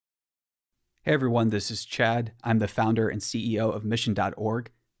Hey everyone, this is Chad. I'm the founder and CEO of Mission.org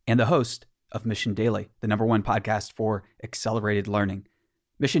and the host of Mission Daily, the #1 podcast for accelerated learning.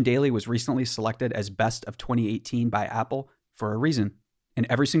 Mission Daily was recently selected as Best of 2018 by Apple for a reason.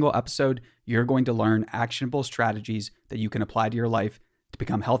 In every single episode, you're going to learn actionable strategies that you can apply to your life to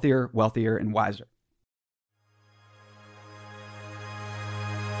become healthier, wealthier, and wiser.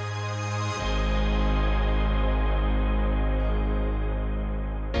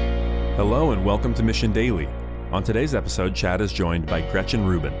 Hello and welcome to Mission Daily. On today's episode, Chad is joined by Gretchen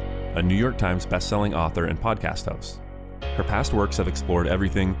Rubin, a New York Times bestselling author and podcast host. Her past works have explored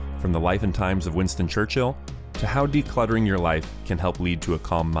everything from the life and times of Winston Churchill to how decluttering your life can help lead to a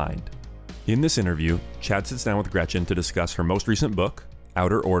calm mind. In this interview, Chad sits down with Gretchen to discuss her most recent book,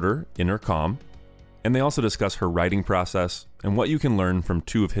 Outer Order, Inner Calm, and they also discuss her writing process and what you can learn from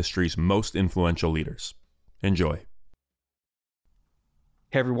two of history's most influential leaders. Enjoy.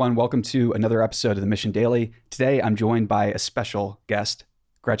 Hey everyone, welcome to another episode of the Mission Daily. Today, I'm joined by a special guest,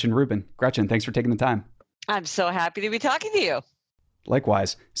 Gretchen Rubin. Gretchen, thanks for taking the time. I'm so happy to be talking to you.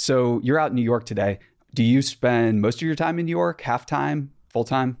 Likewise. So you're out in New York today. Do you spend most of your time in New York, half time, full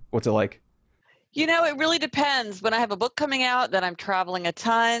time? What's it like? You know, it really depends. When I have a book coming out, then I'm traveling a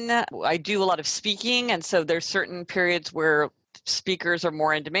ton. I do a lot of speaking, and so there's certain periods where speakers are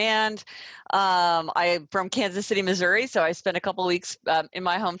more in demand. I'm from Kansas City, Missouri, so I spend a couple of weeks in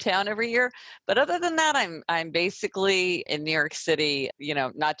my hometown every year. But other than that, I'm basically in New York City,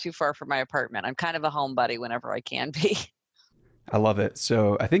 not too far from my apartment. I'm kind of a homebody whenever I can be. I love it.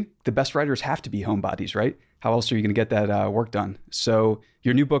 So I think the best writers have to be homebodies, right? How else are you going to get that work done? So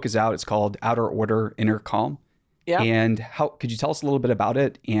your new book is out. It's called Outer Order, Inner Calm. Yeah. And how could you tell us a little bit about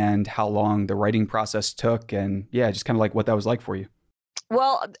it and how long the writing process took and just kind of like what that was like for you?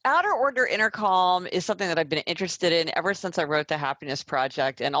 Well, Outer Order, Inner Calm is something that I've been interested in ever since I wrote The Happiness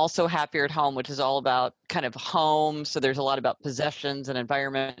Project, and also Happier at Home, which is all about kind of home. So there's a lot about possessions and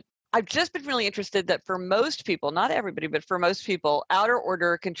environment. I've just been really interested that for most people, not everybody, but for most people, outer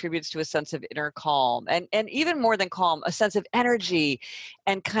order contributes to a sense of inner calm and even more than calm, a sense of energy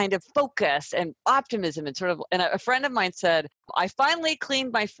and kind of focus and optimism and a friend of mine said, I finally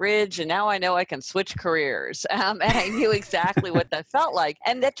cleaned my fridge and now I know I can switch careers. And I knew exactly what that felt like.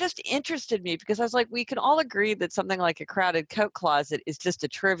 And that just interested me because I was like, we can all agree that something like a crowded coat closet is just a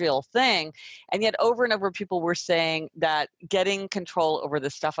trivial thing. And yet over and over, people were saying that getting control over the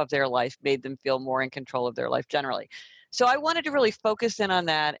stuff of their life made them feel more in control of their life generally. So I wanted to really focus in on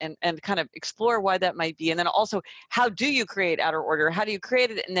that and kind of explore why that might be. And then also, how do you create outer order? How do you create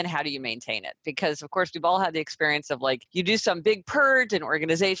it? And then how do you maintain it? Because, of course, we've all had the experience of like you do some big purge and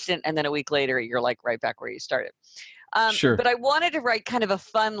organization, and then a week later, you're like right back where you started. Sure. But I wanted to write kind of a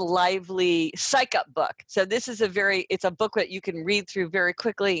fun, lively psych-up book. So this is it's a book that you can read through very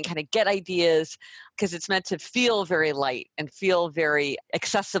quickly and kind of get ideas because it's meant to feel very light and feel very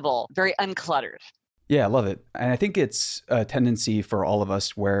accessible, very uncluttered. Yeah, I love it. And I think it's a tendency for all of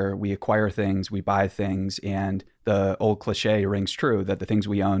us where we acquire things, we buy things, and the old cliche rings true that the things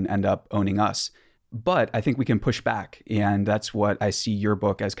we own end up owning us. But I think we can push back. And that's what I see your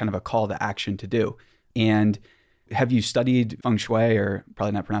book as kind of a call to action to do. And have you studied feng shui, or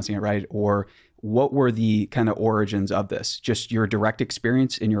probably not pronouncing it right, or what were the kind of origins of this? Just your direct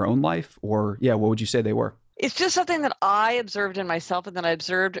experience in your own life? Or what would you say they were? It's just something that I observed in myself and then I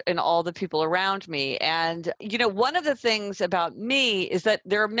observed in all the people around me. And, one of the things about me is that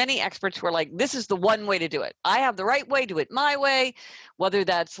there are many experts who are like, this is the one way to do it. I have the right way, do it my way. Whether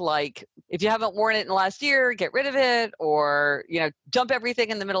that's like, if you haven't worn it in the last year, get rid of it, or, dump everything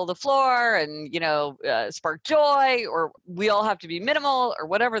in the middle of the floor and, spark joy, or we all have to be minimal or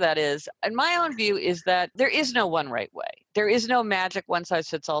whatever that is. And my own view is that there is no one right way. There is no magic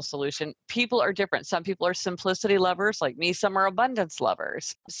one-size-fits-all solution. People are different. Some people are simplicity lovers like me. Some are abundance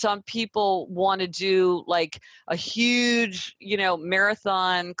lovers. Some people want to do like a huge,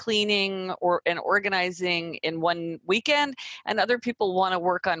 marathon cleaning and organizing in one weekend. And other people want to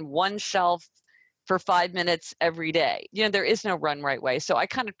work on one shelf for 5 minutes every day. There is no run right way. So I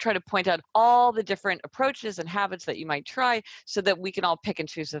kind of try to point out all the different approaches and habits that you might try so that we can all pick and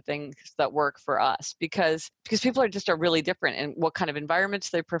choose the things that work for us because people are really different in what kind of environments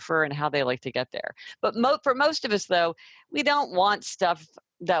they prefer and how they like to get there. But for most of us, though, we don't want stuff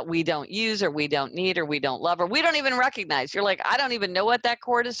that we don't use or we don't need or we don't love or we don't even recognize. You're like, I don't even know what that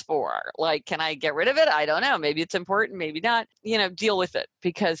cord is for. Like, can I get rid of it? I don't know. Maybe it's important, maybe not. Deal with it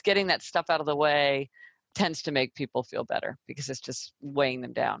because getting that stuff out of the way tends to make people feel better because it's just weighing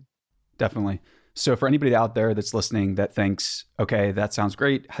them down. Definitely. So for anybody out there that's listening that thinks, okay, that sounds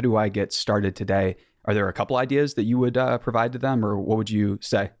great. How do I get started today? Are there a couple ideas that you would provide to them or what would you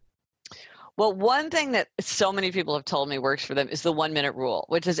say? Well, one thing that so many people have told me works for them is the 1-minute rule,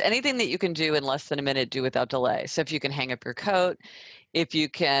 which is anything that you can do in less than a minute, do without delay. So if you can hang up your coat, if you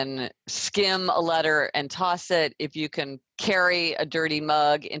can skim a letter and toss it, if you can carry a dirty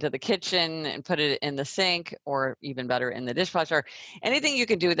mug into the kitchen and put it in the sink, or even better, in the dishwasher, anything you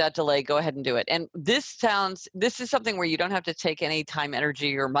can do without delay, go ahead and do it. And this is something where you don't have to take any time,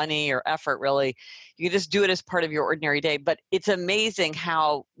 energy, or money or effort, really. You can just do it as part of your ordinary day. But it's amazing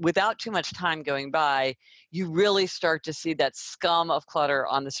how, without too much time going by, you really start to see that scum of clutter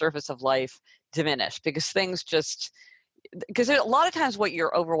on the surface of life diminish, because a lot of times what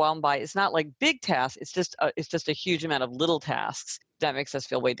you're overwhelmed by is not like big tasks. It's just a huge amount of little tasks that makes us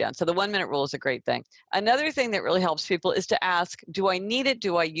feel weighed down. So the 1-minute rule is a great thing. Another thing that really helps people is to ask, do I need it?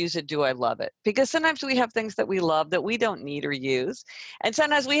 Do I use it? Do I love it? Because sometimes we have things that we love that we don't need or use. And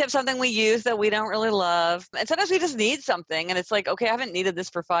sometimes we have something we use that we don't really love. And sometimes we just need something. And it's like, okay, I haven't needed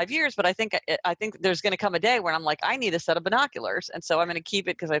this for 5 years, but I think there's going to come a day where I'm like, I need a set of binoculars. And so I'm going to keep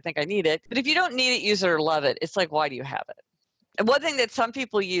it because I think I need it. But if you don't need it, use it, or love it, it's like, why do you have it? And one thing that some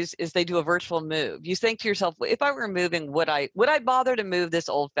people use is they do a virtual move. You think to yourself, well, if I were moving, would I bother to move this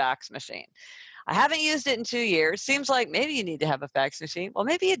old fax machine? I haven't used it in 2 years. Seems like maybe you need to have a fax machine. Well,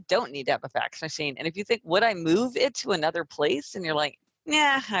 maybe you don't need to have a fax machine. And if you think, would I move it to another place? And you're like,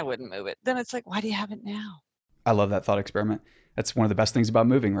 nah, I wouldn't move it. Then it's like, why do you have it now? I love that thought experiment. That's one of the best things about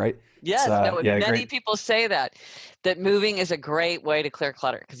moving, right? Yes, many people say that moving is a great way to clear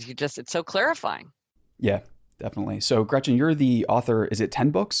clutter, because it's so clarifying. Yeah. Definitely. So Gretchen, you're the author. Is it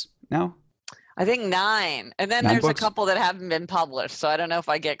 10 books now? I think 9. And then there's a couple that haven't been published. So I don't know if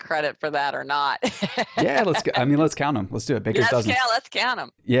I get credit for that or not. Yeah, let's count them. Let's do it. Baker's dozen. Yeah, let's count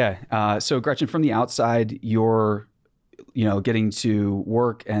them. Yeah. So Gretchen, from the outside, you're, getting to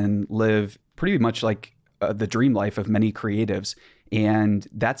work and live pretty much like the dream life of many creatives. And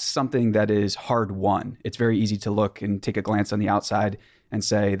that's something that is hard won. It's very easy to look and take a glance on the outside and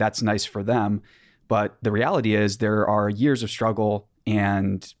say, that's nice for them. But the reality is there are years of struggle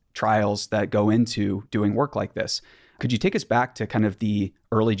and trials that go into doing work like this. Could you take us back to kind of the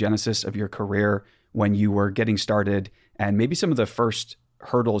early genesis of your career when you were getting started, and maybe some of the first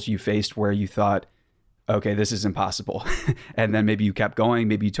hurdles you faced where you thought, okay, this is impossible. And then maybe you kept going,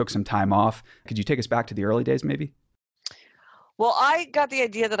 maybe you took some time off. Could you take us back to the early days maybe? Well, I got the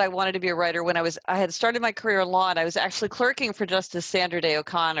idea that I wanted to be a writer when I had started my career in law, and I was actually clerking for Justice Sandra Day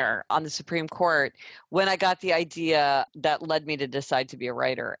O'Connor on the Supreme Court when I got the idea that led me to decide to be a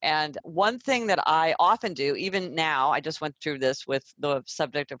writer. And one thing that I often do, even now, I just went through this with the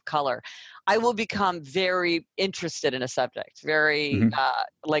subject of color, I will become very interested in a subject,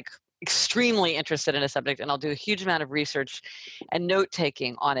 extremely interested in a subject, and I'll do a huge amount of research and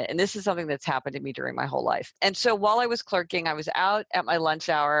note-taking on it. And this is something that's happened to me during my whole life. And so while I was clerking, I was out at my lunch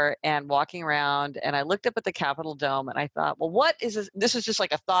hour and walking around, and I looked up at the Capitol Dome, and I thought, well, what is this? This was just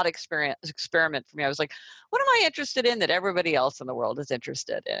like a thought experiment for me. I was like, what am I interested in that everybody else in the world is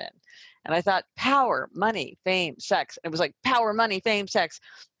interested in? And I thought, power, money, fame, sex. And it was like power, money, fame, sex.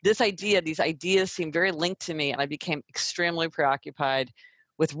 These ideas seemed very linked to me, and I became extremely preoccupied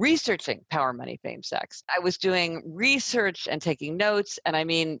with researching power, money, fame, sex. I was doing research and taking notes, and I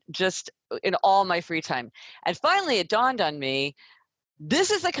mean, just in all my free time. And finally, it dawned on me,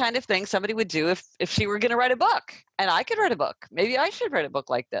 this is the kind of thing somebody would do if she were going to write a book. And I could write a book. Maybe I should write a book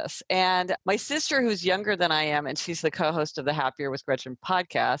like this. And my sister, who's younger than I am, and she's the co-host of the Happier with Gretchen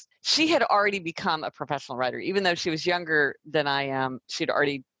podcast, she had already become a professional writer. Even though she was younger than I am, she'd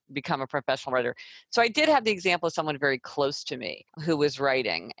already become a professional writer. So I did have the example of someone very close to me who was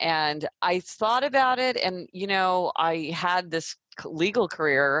writing. And I thought about it, and, I had this legal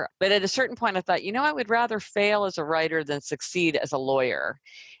career, but at a certain point I thought, I would rather fail as a writer than succeed as a lawyer.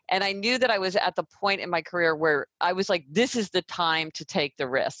 And I knew that I was at the point in my career where I was like, this is the time to take the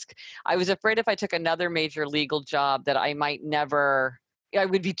risk. I was afraid if I took another major legal job that I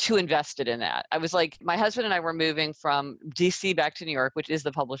would be too invested in that. I was like, my husband and I were moving from DC back to New York, which is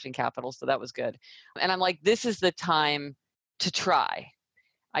the publishing capital, so that was good. And I'm like, this is the time to try.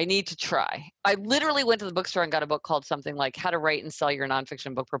 I need to try. I literally went to the bookstore and got a book called something like How to Write and Sell Your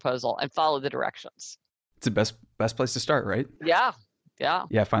Nonfiction Book Proposal, and follow the directions. It's the best place to start, right? Yeah.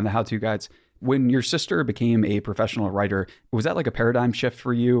 Yeah, find the how-to guides. When your sister became a professional writer, was that like a paradigm shift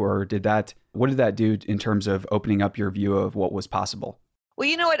for you, or what did that do in terms of opening up your view of what was possible?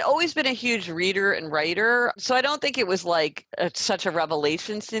 Well, I'd always been a huge reader and writer, so I don't think it was like such a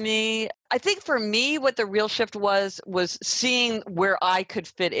revelation to me. I think for me, what the real shift was seeing where I could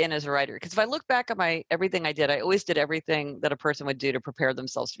fit in as a writer. Because if I look back at everything I did, I always did everything that a person would do to prepare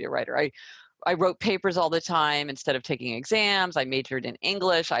themselves to be a writer. I I wrote papers all the time instead of taking exams. I majored in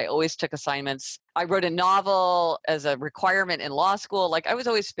English. I always took assignments. I wrote a novel as a requirement in law school. Like I was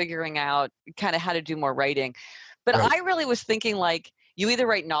always figuring out kind of how to do more writing. But Right. I really was thinking like you either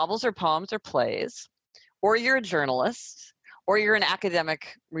write novels or poems or plays, or you're a journalist, or you're an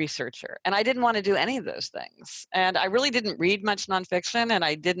academic researcher. And I didn't want to do any of those things. And I really didn't read much nonfiction,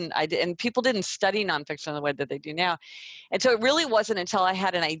 and people didn't study nonfiction the way that they do now. And so it really wasn't until I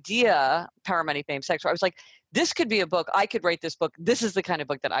had an idea, Power, Money, Fame, Sex, where I was like, this could be a book. I could write this book. This is the kind of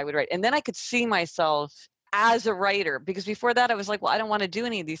book that I would write. And then I could see myself as a writer, because before that I was like, well, I don't want to do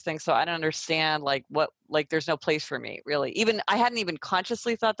any of these things. So I don't understand there's no place for me really. Even I hadn't even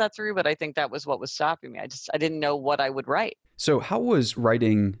consciously thought that through, but I think that was what was stopping me. I didn't know what I would write. So how was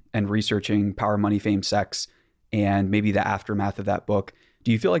writing and researching Power, Money, Fame, Sex, and maybe the aftermath of that book?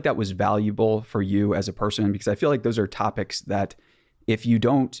 Do you feel like that was valuable for you as a person? Because I feel like those are topics that if you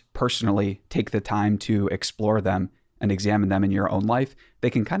don't personally take the time to explore them and examine them in your own life, they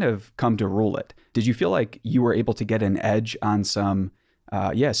can kind of come to rule it. Did you feel like you were able to get an edge on some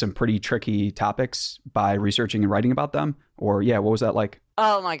pretty tricky topics by researching and writing about them? Or what was that like?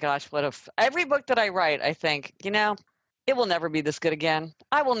 Oh my gosh, every book that I write, I think, it will never be this good again.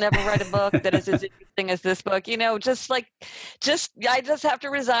 I will never write a book that is as interesting as this book. I just have to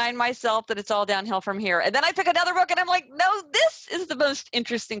resign myself that it's all downhill from here. And then I pick another book and I'm like, no, this is the most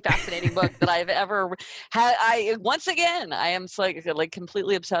interesting, fascinating book that I've ever had. I am like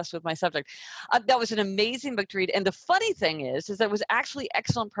completely obsessed with my subject. That was an amazing book to read. And the funny thing is that it was actually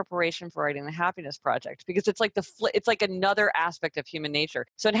excellent preparation for writing The Happiness Project, because it's like it's like another aspect of human nature.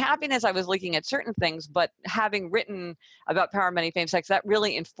 So in Happiness, I was looking at certain things, but having written about Power, Money, Fame, Sex, that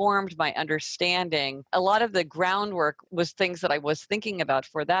really informed my understanding. A lot of the groundwork was things that I was thinking about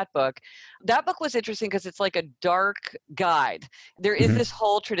for that book. That book was interesting because it's like a dark guide. There is this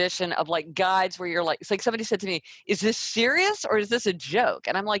whole tradition of like guides where you're like, it's like somebody said to me, is this serious or is this a joke?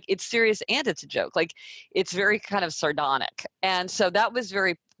 And I'm like, it's serious and it's a joke. Like it's very kind of sardonic. And so that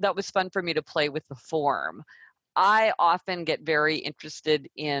was fun for me to play with the form. I often get very interested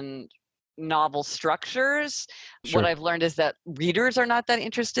in novel structures. Sure. What I've learned is that readers are not that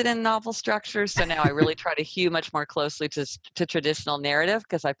interested in novel structures. So now I really try to hew much more closely to traditional narrative,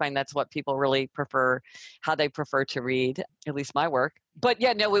 because I find that's what people really prefer, how they prefer to read, at least my work. But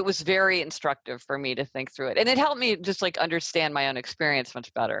it was very instructive for me to think through it. And it helped me just like understand my own experience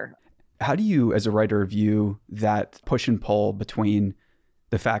much better. How do you, as a writer, view that push and pull between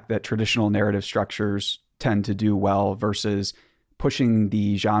the fact that traditional narrative structures tend to do well versus pushing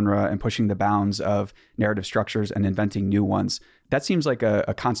the genre and pushing the bounds of narrative structures and inventing new ones? That seems like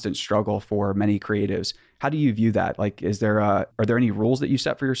a constant struggle for many creatives. How do you view that? Like, are there any rules that you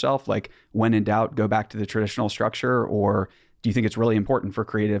set for yourself? Like, when in doubt, go back to the traditional structure? Or do you think it's really important for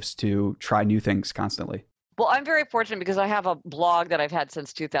creatives to try new things constantly? Well, I'm very fortunate because I have a blog that I've had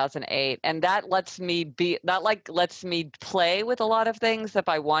since 2008, and that lets me play with a lot of things if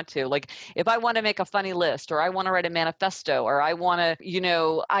I want to. Like if I want to make a funny list, or I want to write a manifesto, or I want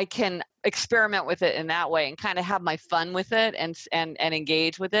to, I can experiment with it in that way and kind of have my fun with it and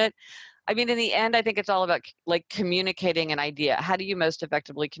engage with it. I mean, in the end, I think it's all about like communicating an idea. How do you most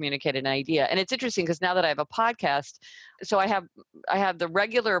effectively communicate an idea? And it's interesting because now that I have a podcast, so I have the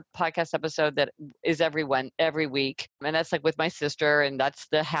regular podcast episode that is every week, and that's like with my sister, and that's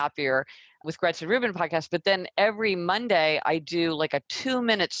the Happier with Gretchen Rubin podcast. But then every Monday I do like a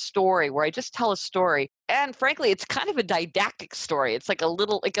 2-minute story where I just tell a story. And frankly, it's kind of a didactic story. It's like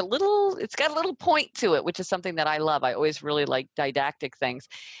it's got a little point to it, which is something that I love. I always really like didactic things.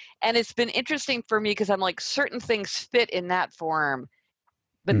 And it's been interesting for me because I'm like, certain things fit in that form,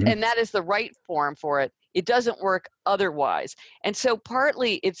 and that is the right form for it. It doesn't work otherwise. And so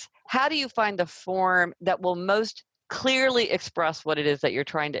partly it's how do you find the form that will most clearly express what it is that you're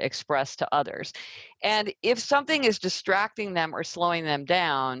trying to express to others. And if something is distracting them or slowing them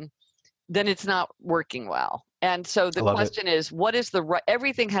down, then it's not working well. And so the question is, what is the right,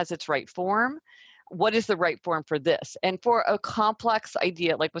 everything has its right form. What is the right form for this? And for a complex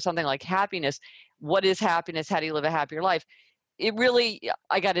idea, like with something like happiness, what is happiness? How do you live a happier life?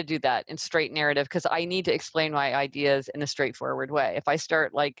 I got to do that in straight narrative because I need to explain my ideas in a straightforward way. If I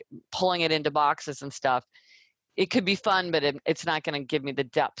start like pulling it into boxes and stuff, it could be fun, but it's not going to give me the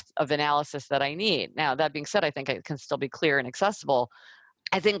depth of analysis that I need. Now, that being said, I think it can still be clear and accessible.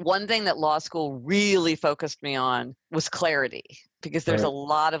 I think one thing that law school really focused me on was clarity, because there's a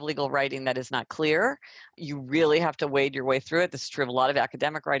lot of legal writing that is not clear. You really have to wade your way through it. This is true of a lot of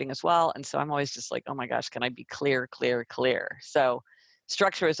academic writing as well. And so I'm always just like, oh my gosh, can I be clear, clear, clear? So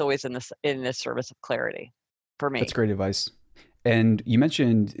structure is always in this service of clarity for me. That's great advice. And you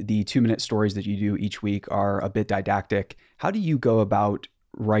mentioned the 2-minute stories that you do each week are a bit didactic. How do you go about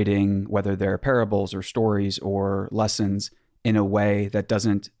writing, whether they're parables or stories or lessons, in a way that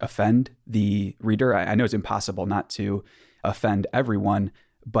doesn't offend the reader? I know it's impossible not to offend everyone,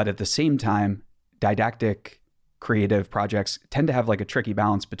 but at the same time, didactic creative projects tend to have like a tricky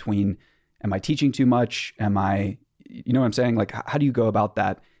balance between, am I teaching too much? You know what I'm saying? Like, how do you go about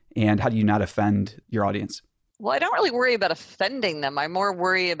that? And how do you not offend your audience? Well, I don't really worry about offending them. I more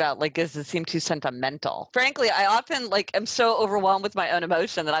worry about does it seem too sentimental? Frankly, I often am so overwhelmed with my own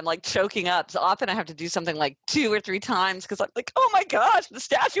emotion that I'm choking up. So often I have to do something 2 or 3 times because I'm like, oh my gosh, the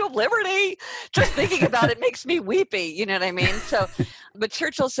Statue of Liberty. Just thinking about it makes me weepy. You know what I mean? So, but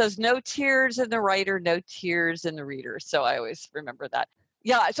Churchill says, no tears in the writer, no tears in the reader. So I always remember that.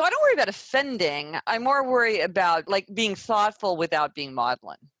 Yeah. So I don't worry about offending. I more worry about being thoughtful without being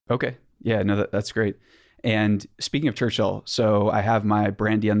maudlin. Okay. Yeah, no, that's great. And speaking of Churchill, so I have my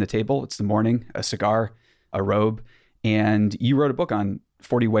brandy on the table. It's the morning, a cigar, a robe, and you wrote a book on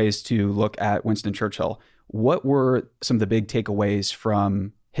 40 ways to look at Winston Churchill. What were some of the big takeaways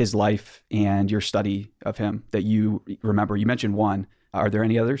from his life and your study of him that you remember? You mentioned one. Are there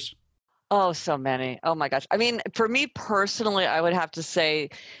any others? Oh, so many. Oh my gosh. I mean, for me personally, I would have to say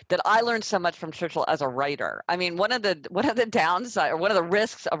that I learned so much from Churchill as a writer. I mean, one of the downside or one of the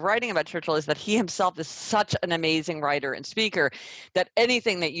risks of writing about Churchill is that he himself is such an amazing writer and speaker that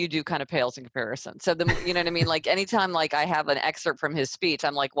anything that you do kind of pales in comparison. So you know what I mean? Anytime I have an excerpt from his speech,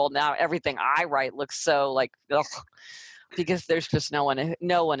 I'm like, well, now everything I write looks so ugh, because there's just no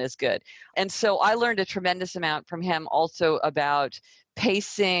one is good. And so I learned a tremendous amount from him also about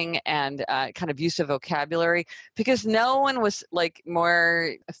pacing and kind of use of vocabulary, because no one was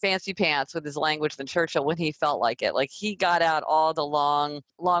more fancy pants with his language than Churchill when he felt like it. He got out all the long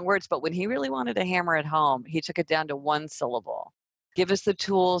words, but when he really wanted to hammer it home, he took it down to one syllable. Give us the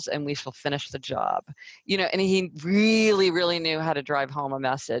tools and we shall finish the job. And he really, really knew how to drive home a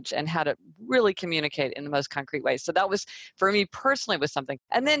message and how to really communicate in the most concrete way. So that was, for me personally, was something.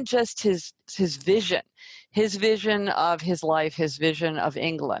 And then just his vision of his life, his vision of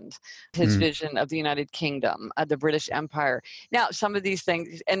England, his vision of the United Kingdom, the British Empire. Now, some of these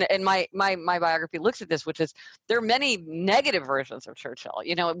things, and my biography looks at this, which is there are many negative versions of Churchill,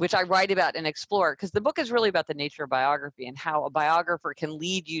 which I write about and explore, because the book is really about the nature of biography and how a biographer can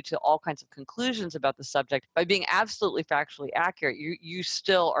lead you to all kinds of conclusions about the subject. By being absolutely factually accurate, you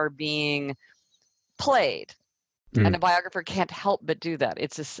still are being played. And a biographer can't help but do that.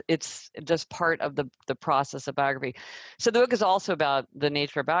 It's just part of the process of biography. So the book is also about the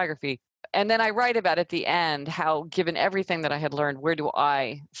nature of biography. And then I write about at the end how, given everything that I had learned, where do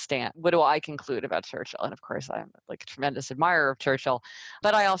I stand? What do I conclude about Churchill? And of course, I'm a tremendous admirer of Churchill.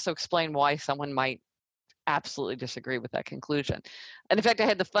 But I also explain why someone might absolutely disagree with that conclusion. And in fact, I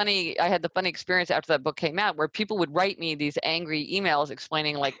had the funny experience after that book came out where people would write me these angry emails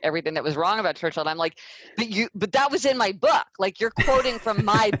explaining everything that was wrong about Churchill. And I'm like, but that was in my book. You're quoting from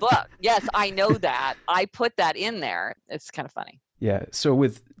my book. Yes, I know that. I put that in there. It's kind of funny. Yeah. So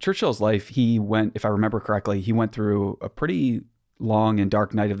with Churchill's life, he went, if I remember correctly, he went through a pretty long and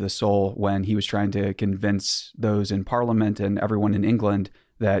dark night of the soul when he was trying to convince those in Parliament and everyone in England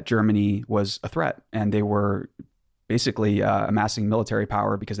that Germany was a threat, and they were basically amassing military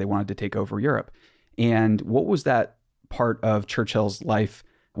power because they wanted to take over Europe. And what was that part of Churchill's life?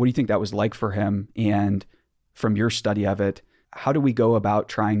 What do you think that was like for him? And from your study of it, how do we go about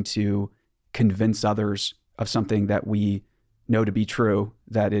trying to convince others of something that we know to be true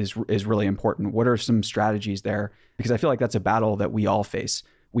that is really important? What are some strategies there? Because I feel like that's a battle that we all face.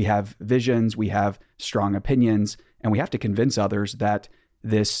 We have visions, we have strong opinions, and we have to convince others that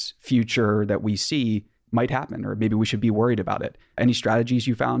this future that we see might happen, or maybe we should be worried about it. Any strategies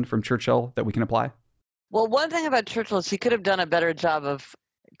you found from Churchill that we can apply? Well, one thing about Churchill is he could have done a better job of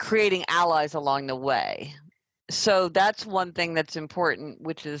creating allies along the way. So that's one thing that's important,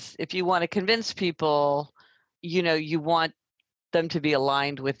 which is if you want to convince people, you want them to be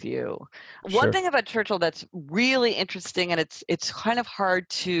aligned with you. Sure. One thing about Churchill that's really interesting, and it's kind of hard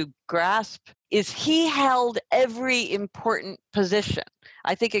to grasp, is he held every important position,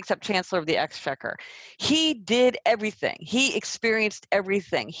 I think, except Chancellor of the Exchequer. He did everything. He experienced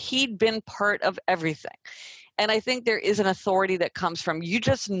everything. He'd been part of everything. And I think there is an authority that comes from you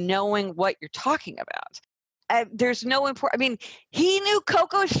just knowing what you're talking about. there's no important. I mean, he knew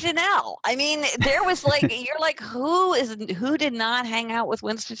Coco Chanel. I mean, there was like, you're like, who did not hang out with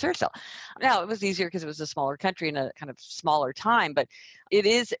Winston Churchill? Now, it was easier because it was a smaller country in a kind of smaller time, but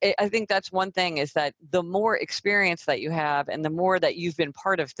I think that's one thing, is that the more experience that you have and the more that you've been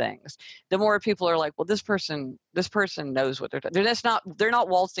part of things, the more people are like, well, this person knows what they're doing. They're not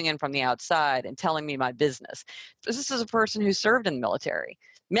waltzing in from the outside and telling me my business. This is a person who served in the military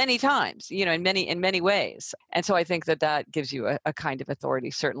many times, in many ways. And so I think that gives you a kind of authority,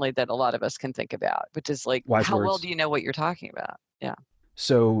 certainly, that a lot of us can think about, which is like, Wise how words. well do you know what you're talking about? Yeah.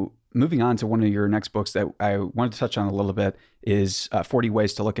 So moving on to one of your next books that I wanted to touch on a little bit is 40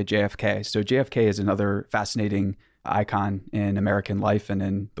 Ways to Look at JFK. So JFK is another fascinating icon in American life and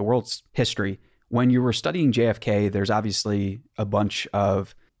in the world's history. When you were studying JFK, there's obviously a bunch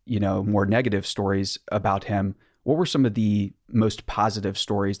of, more negative stories about him. What were some of the most positive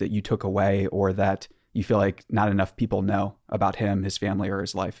stories that you took away, or that you feel like not enough people know about him, his family, or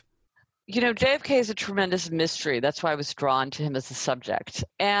his life? JFK is a tremendous mystery. That's why I was drawn to him as a subject.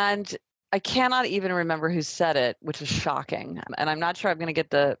 And I cannot even remember who said it, which is shocking. And I'm not sure I'm going to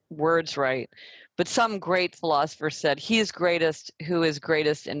get the words right. But some great philosopher said, he is greatest who is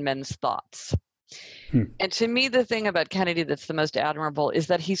greatest in men's thoughts. And to me, the thing about Kennedy that's the most admirable is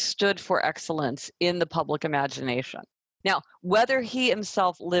that he stood for excellence in the public imagination. Now, whether he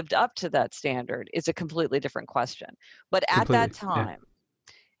himself lived up to that standard is a completely different question. But at that time,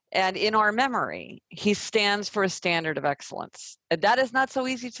 and in our memory, he stands for a standard of excellence. And that is not so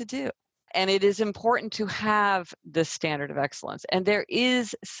easy to do. And it is important to have this standard of excellence. And there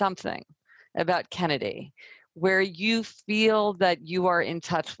is something about Kennedy where you feel that you are in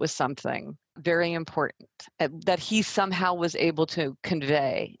touch with something very important that he somehow was able to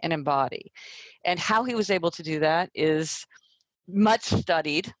convey and embody. And how he was able to do that is much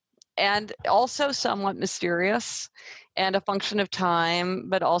studied and also somewhat mysterious and a function of time,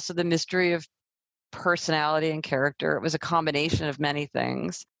 but also the mystery of personality and character. It was a combination of many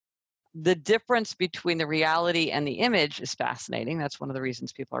things. The difference between the reality and the image is fascinating. That's one of the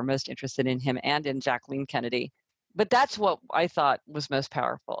reasons people are most interested in him and in Jacqueline Kennedy. But that's what I thought was most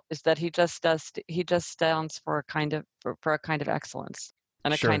powerful, is that he just stands for a kind of excellence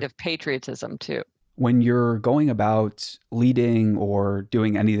and a kind of patriotism too. When you're going about leading or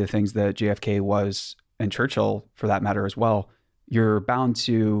doing any of the things that JFK was, and Churchill for that matter as well, you're bound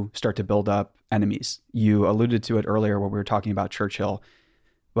to start to build up enemies. You alluded to it earlier when we were talking about Churchill,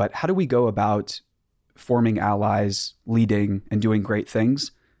 but how do we go about forming allies, leading and doing great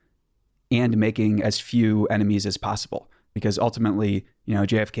things, and making as few enemies as possible? Because ultimately,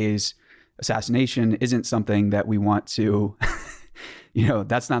 JFK's assassination isn't something that we want to,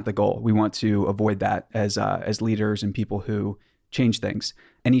 that's not the goal. We want to avoid that as leaders and people who change things.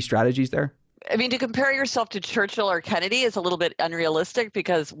 Any strategies there? I mean, to compare yourself to Churchill or Kennedy is a little bit unrealistic,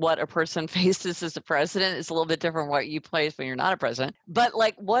 because what a person faces as a president is a little bit different from what you face when you're not a president. But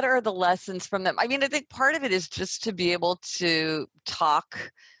like, what are the lessons from them? I mean, I think part of it is just to be able to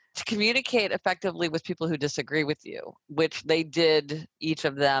to communicate effectively with people who disagree with you, which they did, each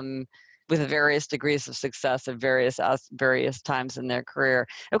of them, with various degrees of success at various times in their career.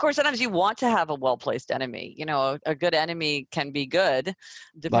 Of course, sometimes you want to have a well-placed enemy. A good enemy can be good,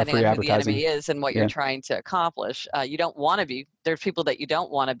 depending on who the enemy is and what you're trying to accomplish. You don't want to be, there's people that you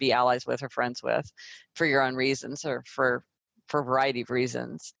don't want to be allies with or friends with for your own reasons, or for a variety of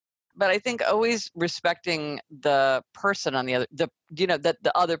reasons. But I think always respecting the person on the other, that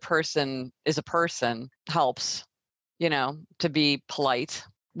the other person is a person helps, to be polite.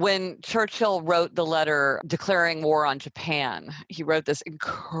 When Churchill wrote the letter declaring war on Japan, he wrote this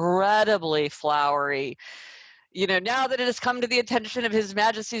incredibly flowery, now that it has come to the attention of His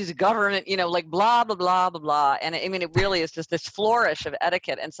Majesty's government, like blah, blah, blah, blah, blah. And I mean, it really is just this flourish of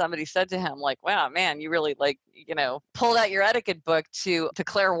etiquette. And somebody said to him, like, wow, man, you really pulled out your etiquette book to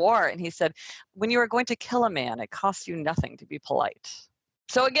declare war. And he said, when you are going to kill a man, it costs you nothing to be polite.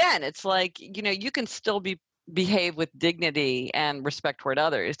 So again, it's like, you can still behave with dignity and respect toward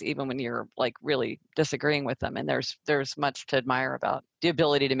others, even when you're like really disagreeing with them. And there's much to admire about the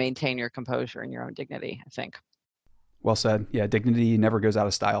ability to maintain your composure and your own dignity, I think. Well said. Yeah, dignity never goes out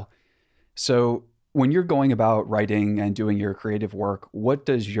of style. So when you're going about writing and doing your creative work, what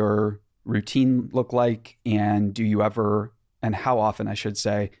does your routine look like? And do you ever, and how often I should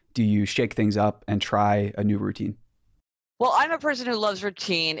say, do you shake things up and try a new routine? Well, I'm a person who loves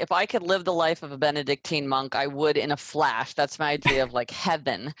routine. If I could live the life of a Benedictine monk, I would in a flash. That's my idea of like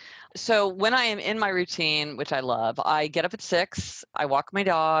heaven. So when I am in my routine, which I love, I get up at 6, I walk my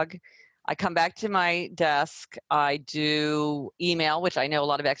dog, I come back to my desk. I do email, which I know a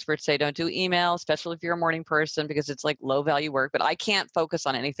lot of experts say don't do email, especially if you're a morning person, because it's like low value work. But I can't focus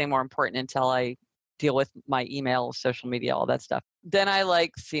on anything more important until I deal with my email, social media, all that stuff. Then I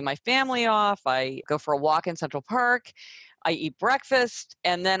like see my family off. I go for a walk in Central Park. I eat breakfast,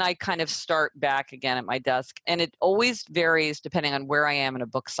 and then I kind of start back again at my desk. And it always varies depending on where I am in a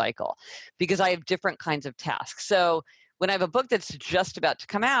book cycle, because I have different kinds of tasks. So when I have a book that's just about to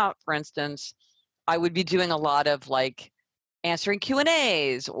come out, for instance, I would be doing a lot of like answering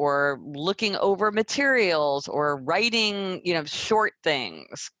Q&As or looking over materials or writing, short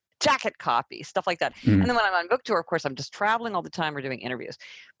things, jacket copy, stuff like that. And then when I'm on book tour, of course, I'm just traveling all the time or doing interviews.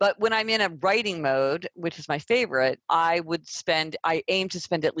 But when I'm in a writing mode, which is my favorite, I aim to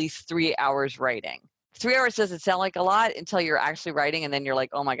spend at least 3 hours writing. 3 hours doesn't sound like a lot until you're actually writing, and then you're like,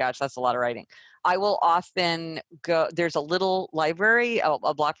 oh my gosh, that's a lot of writing. I will often go, there's a little library,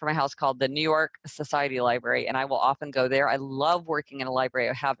 a block from my house called the New York Society Library, and I will often go there. I love working in a library.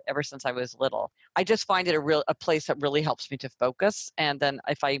 I have ever since I was little. I just find it a place that really helps me to focus. And then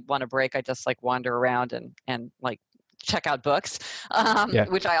if I want a break, I just like wander around and like check out books,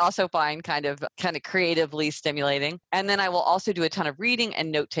 which I also find kind of creatively stimulating. And then I will also do a ton of reading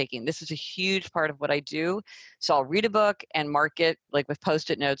and note taking. This is a huge part of what I do. So I'll read a book and mark it like with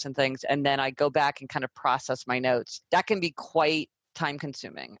Post-it notes and things. And then I go back and kind of process my notes. That can be quite time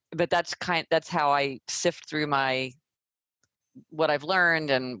consuming, but that's how I sift through what I've learned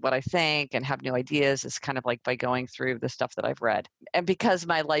and what I think and have new ideas, is kind of like by going through the stuff that I've read. And because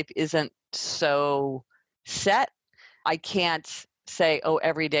my life isn't so set, I can't say,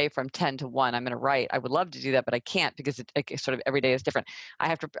 every day from 10 to 1, I'm going to write. I would love to do that, but I can't, because it sort of every day is different. I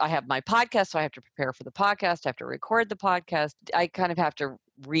have my podcast, so I have to prepare for the podcast. I have to record the podcast. I kind of have to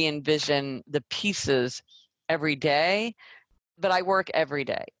re-envision the pieces every day, but I work every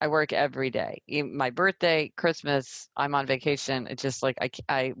day. My birthday, Christmas, I'm on vacation. It's just like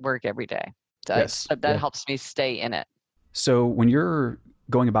I work every day. Yes. That helps me stay in it. So when you're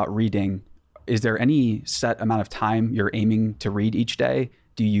going about reading, is there any set amount of time you're aiming to read each day?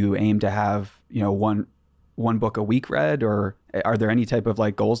 Do you aim to have, one book a week read, or are there any type of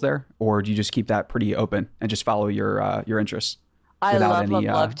like goals there, or do you just keep that pretty open and just follow your interests? I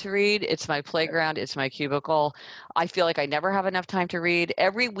love to read. It's my playground. It's my cubicle. I feel like I never have enough time to read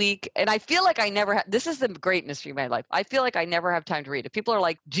every week. And I feel like I never have, this is the great mystery of my life. I feel like I never have time to read. If people are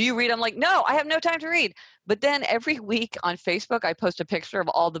like, do you read? I'm like, no, I have no time to read. But then every week on Facebook, I post a picture of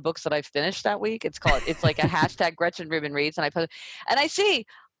all the books that I've finished that week. It's like a hashtag Gretchen Rubin Reads. And I've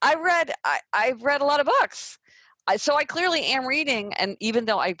read a lot of books. So I clearly am reading, and even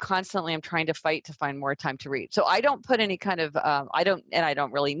though I constantly am trying to fight to find more time to read. So I don't put any kind of, I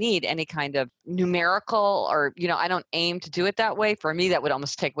don't really need any kind of numerical or, I don't aim to do it that way. For me, that would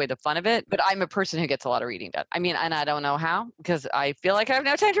almost take away the fun of it. But I'm a person who gets a lot of reading done. I mean, and I don't know how, because I feel like I have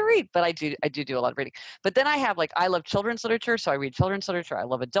no time to read, but I do a lot of reading. But then I love children's literature, so I read children's literature. I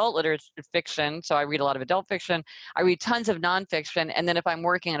love adult literature, fiction, so I read a lot of adult fiction. I read tons of nonfiction. And then if I'm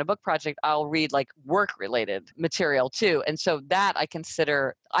working on a book project, I'll read like work-related material too. And so that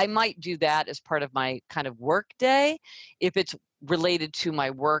I might do that as part of my kind of work day if it's related to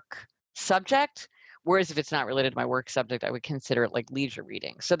my work subject. Whereas if it's not related to my work subject, I would consider it like leisure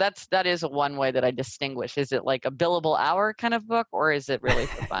reading. So that is one way that I distinguish. Is it like a billable hour kind of book, or is it really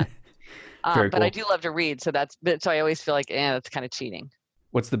for fun? But cool. I do love to read. So I always feel like, that's kind of cheating.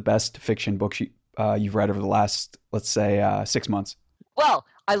 What's the best fiction book you've read over the last, let's say, 6 months? Well,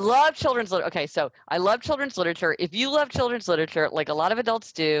 I love children's literature. Okay, so I love children's literature. If you love children's literature, like a lot of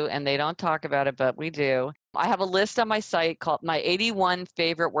adults do, and they don't talk about it, but we do, I have a list on my site called my 81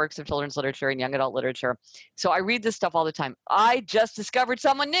 favorite works of children's literature and young adult literature. So I read this stuff all the time. I just discovered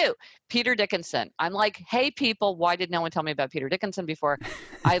someone new, Peter Dickinson. I'm like, hey, people, why did no one tell me about Peter Dickinson before?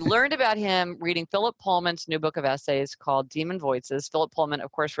 I learned about him reading Philip Pullman's new book of essays called Demon Voices. Philip Pullman,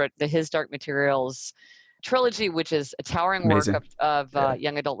 of course, wrote the His Dark Materials trilogy, which is a towering Amazing. Work of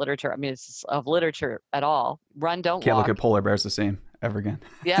young adult literature. I mean, it's of literature at all. Run, Don't Can't Walk. look at polar bears the same ever again.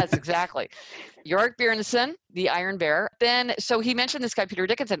 Yes, exactly. Yorick Bjornson, The Iron Bear. Then, so he mentioned this guy, Peter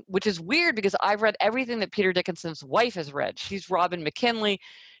Dickinson, which is weird because I've read everything that Peter Dickinson's wife has read. She's Robin McKinley.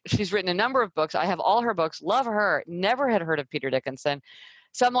 She's written a number of books. I have all her books. Love her. Never had heard of Peter Dickinson.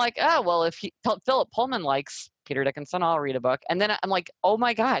 So I'm like, oh, well, if Philip Pullman likes Peter Dickinson, I'll read a book. And then I'm like, oh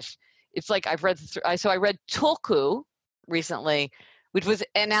my gosh. It's like I read Tulku recently, which was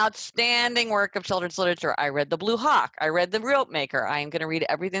an outstanding work of children's literature. I read The Blue Hawk. I read The Rope Maker. I am going to read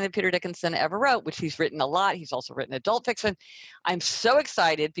everything that Peter Dickinson ever wrote, which he's written a lot. He's also written adult fiction. I'm so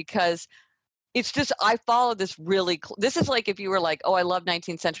excited because it's just, I follow this really, this is like if you were like, oh, I love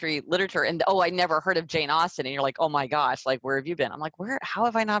 19th century literature and oh, I never heard of Jane Austen. And you're like, oh my gosh, like, where have you been? I'm like, how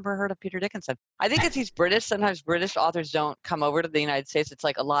have I never heard of Peter Dickinson? I think it's he's British. Sometimes British authors don't come over to the United States. It's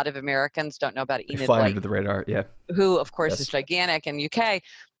like a lot of Americans don't know about Enid Fly Blyton, under the radar. Yeah. who of course Yes. is gigantic in UK.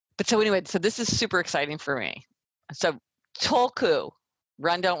 But so anyway, so this is super exciting for me. So Tolku,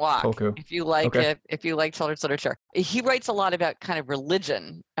 Run, Don't Walk. Tolku. If you like Okay. it, if you like children's literature, he writes a lot about kind of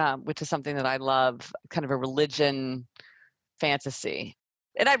religion, which is something that I love, kind of a religion fantasy.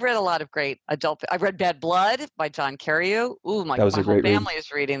 And I've read a lot of great adult. I've read Bad Blood by John Carreyrou. Ooh, my That was whole a great read. family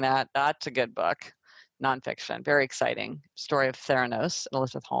is reading that. That's a good book. Nonfiction, very exciting story of Theranos,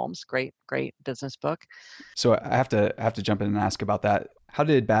 Elizabeth Holmes. Great business book. So I have to jump in and ask about that. How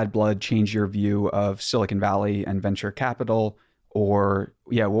did Bad Blood change your view of Silicon Valley and venture capital? Or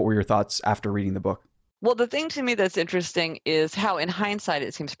what were your thoughts after reading the book? Well, the thing to me that's interesting is how in hindsight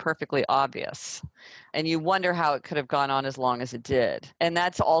it seems perfectly obvious. And you wonder how it could have gone on as long as it did. And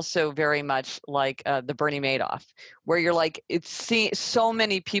that's also very much like the Bernie Madoff, where you're like, so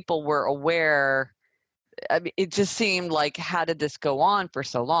many people were aware. I mean, it just seemed like, how did this go on for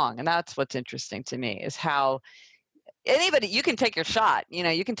so long? And that's what's interesting to me, is how anybody, you can take your shot,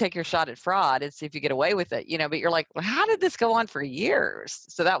 you can take your shot at fraud and see if you get away with it, but you're like, well, how did this go on for years?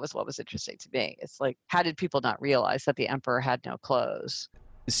 So that was what was interesting to me. It's like, how did people not realize that the emperor had no clothes?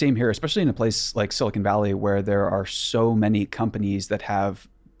 Same here, especially in a place like Silicon Valley, where there are so many companies that have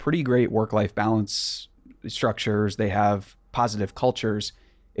pretty great work-life balance structures. They have positive cultures.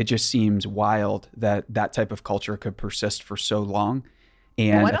 It just seems wild that that type of culture could persist for so long.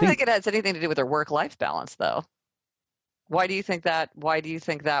 And I don't think it has anything to do with their work-life balance, though. Why do you think that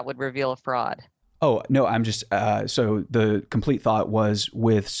would reveal a fraud? Oh, no, I'm just, so the complete thought was,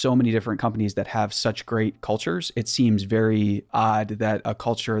 with so many different companies that have such great cultures, it seems very odd that a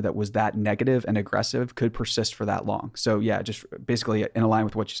culture that was that negative and aggressive could persist for that long. So yeah, just basically in line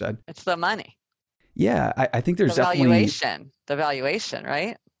with what you said. It's the money. Yeah, I think there's the definitely the valuation,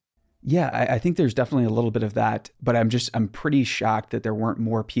 right? Yeah, I think there's definitely a little bit of that, but I'm pretty shocked that there weren't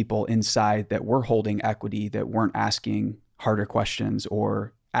more people inside that were holding equity, that weren't asking harder questions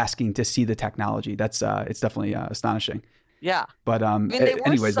or asking to see the technology. That's it's definitely astonishing. Yeah. But I mean, they were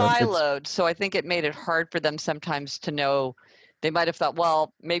anyways, siloed, so I think it made it hard for them sometimes to know. They might have thought,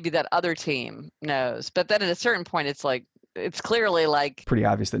 well, maybe that other team knows, but then at a certain point, it's like, it's clearly like pretty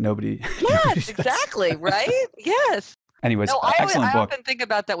obvious that nobody. Yes, exactly, right? Yes. Anyways, no, excellent I book. often think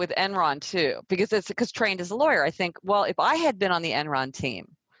about that with Enron too, because trained as a lawyer, I think, well, if I had been on the Enron team,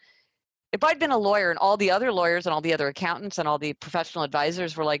 if I'd been a lawyer and all the other lawyers and all the other accountants and all the professional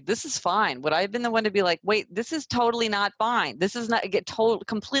advisors were like, this is fine, would I have been the one to be like, wait, this is totally not fine. This is not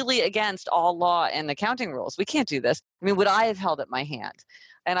completely against all law and accounting rules. We can't do this. I mean, would I have held up my hand?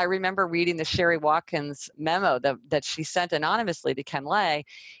 And I remember reading the Sherry Watkins memo that she sent anonymously to Ken Lay.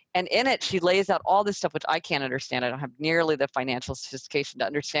 And in it, she lays out all this stuff, which I can't understand. I don't have nearly the financial sophistication to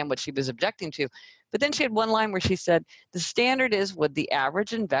understand what she was objecting to. But then she had one line where she said, the standard is, would the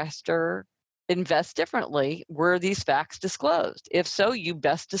average investor invest differently? Were these facts disclosed? If so, you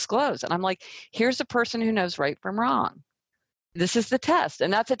best disclose. And I'm like, here's a person who knows right from wrong. This is the test.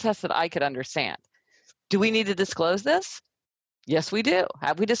 And that's a test that I could understand. Do we need to disclose this? Yes, we do.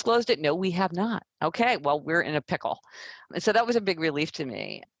 Have we disclosed it? No, we have not. Okay, well, we're in a pickle. And so that was a big relief to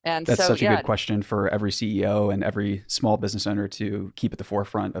me. And that's so, such a good question for every CEO and every small business owner to keep at the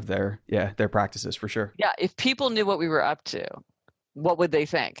forefront of their practices, for sure. Yeah, if people knew what we were up to, what would they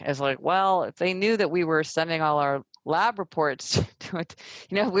think? It's like, well, if they knew that we were sending all our lab reports to it,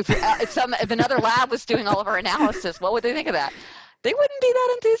 if another lab was doing all of our analysis, what would they think of that? They wouldn't be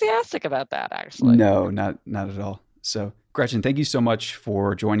that enthusiastic about that, actually. No, not at all. So, Gretchen, thank you so much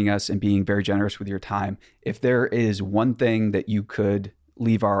for joining us and being very generous with your time. If there is one thing that you could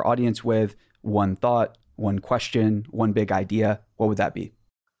leave our audience with, one thought, one question, one big idea, what would that be?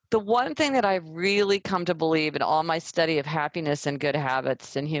 The one thing that I've really come to believe in all my study of happiness and good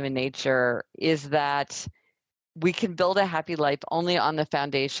habits and human nature is that we can build a happy life only on the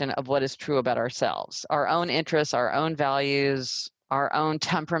foundation of what is true about ourselves, our own interests, our own values, our own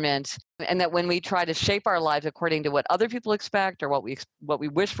temperament, and that when we try to shape our lives according to what other people expect or what we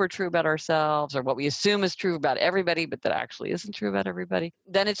wish were true about ourselves or what we assume is true about everybody, but that actually isn't true about everybody,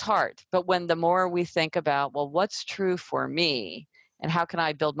 then it's hard. But when the more we think about, well, what's true for me and how can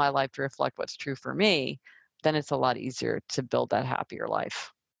I build my life to reflect what's true for me, then it's a lot easier to build that happier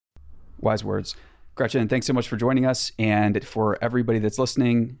life. Wise words. Gretchen, thanks so much for joining us. And for everybody that's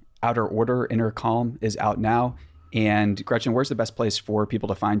listening, Outer Order, Inner Calm is out now. And Gretchen, where's the best place for people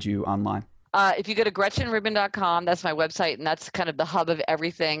to find you online? If you go to GretchenRubin.com, that's my website, and that's kind of the hub of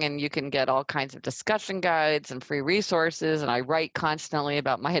everything. And you can get all kinds of discussion guides and free resources. And I write constantly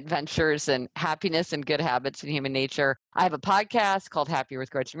about my adventures and happiness and good habits and human nature. I have a podcast called Happier with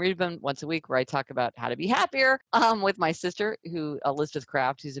Gretchen Rubin once a week where I talk about how to be happier with my sister, Elizabeth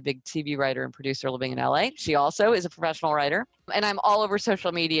Kraft, who's a big TV writer and producer living in LA. She also is a professional writer. And I'm all over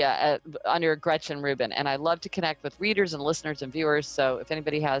social media under Gretchen Rubin. And I love to connect with readers and listeners and viewers. So if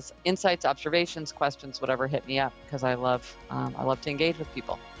anybody has insights, observations, questions, whatever, hit me up because I love to engage with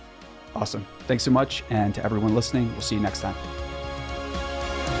people. Awesome. Thanks so much. And to everyone listening, we'll see you next time.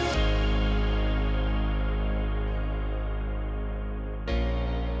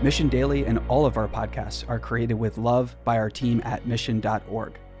 Mission Daily and all of our podcasts are created with love by our team at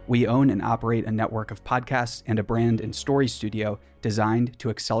mission.org. We own and operate a network of podcasts and a brand and story studio designed to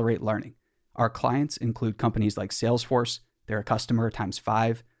accelerate learning. Our clients include companies like Salesforce, they're a customer times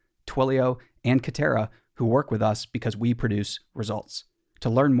 5, Twilio, and Katera, who work with us because we produce results. To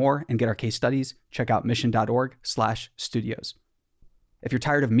learn more and get our case studies, check out mission.org/studios. If you're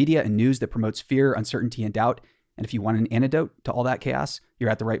tired of media and news that promotes fear, uncertainty, and doubt, and if you want an antidote to all that chaos, you're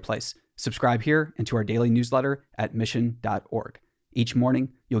at the right place. Subscribe here and to our daily newsletter at mission.org. Each morning,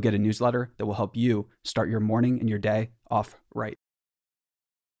 you'll get a newsletter that will help you start your morning and your day off right.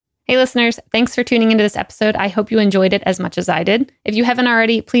 Hey listeners, thanks for tuning into this episode. I hope you enjoyed it as much as I did. If you haven't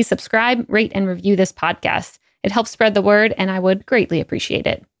already, please subscribe, rate, and review this podcast. It helps spread the word, and I would greatly appreciate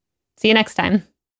it. See you next time.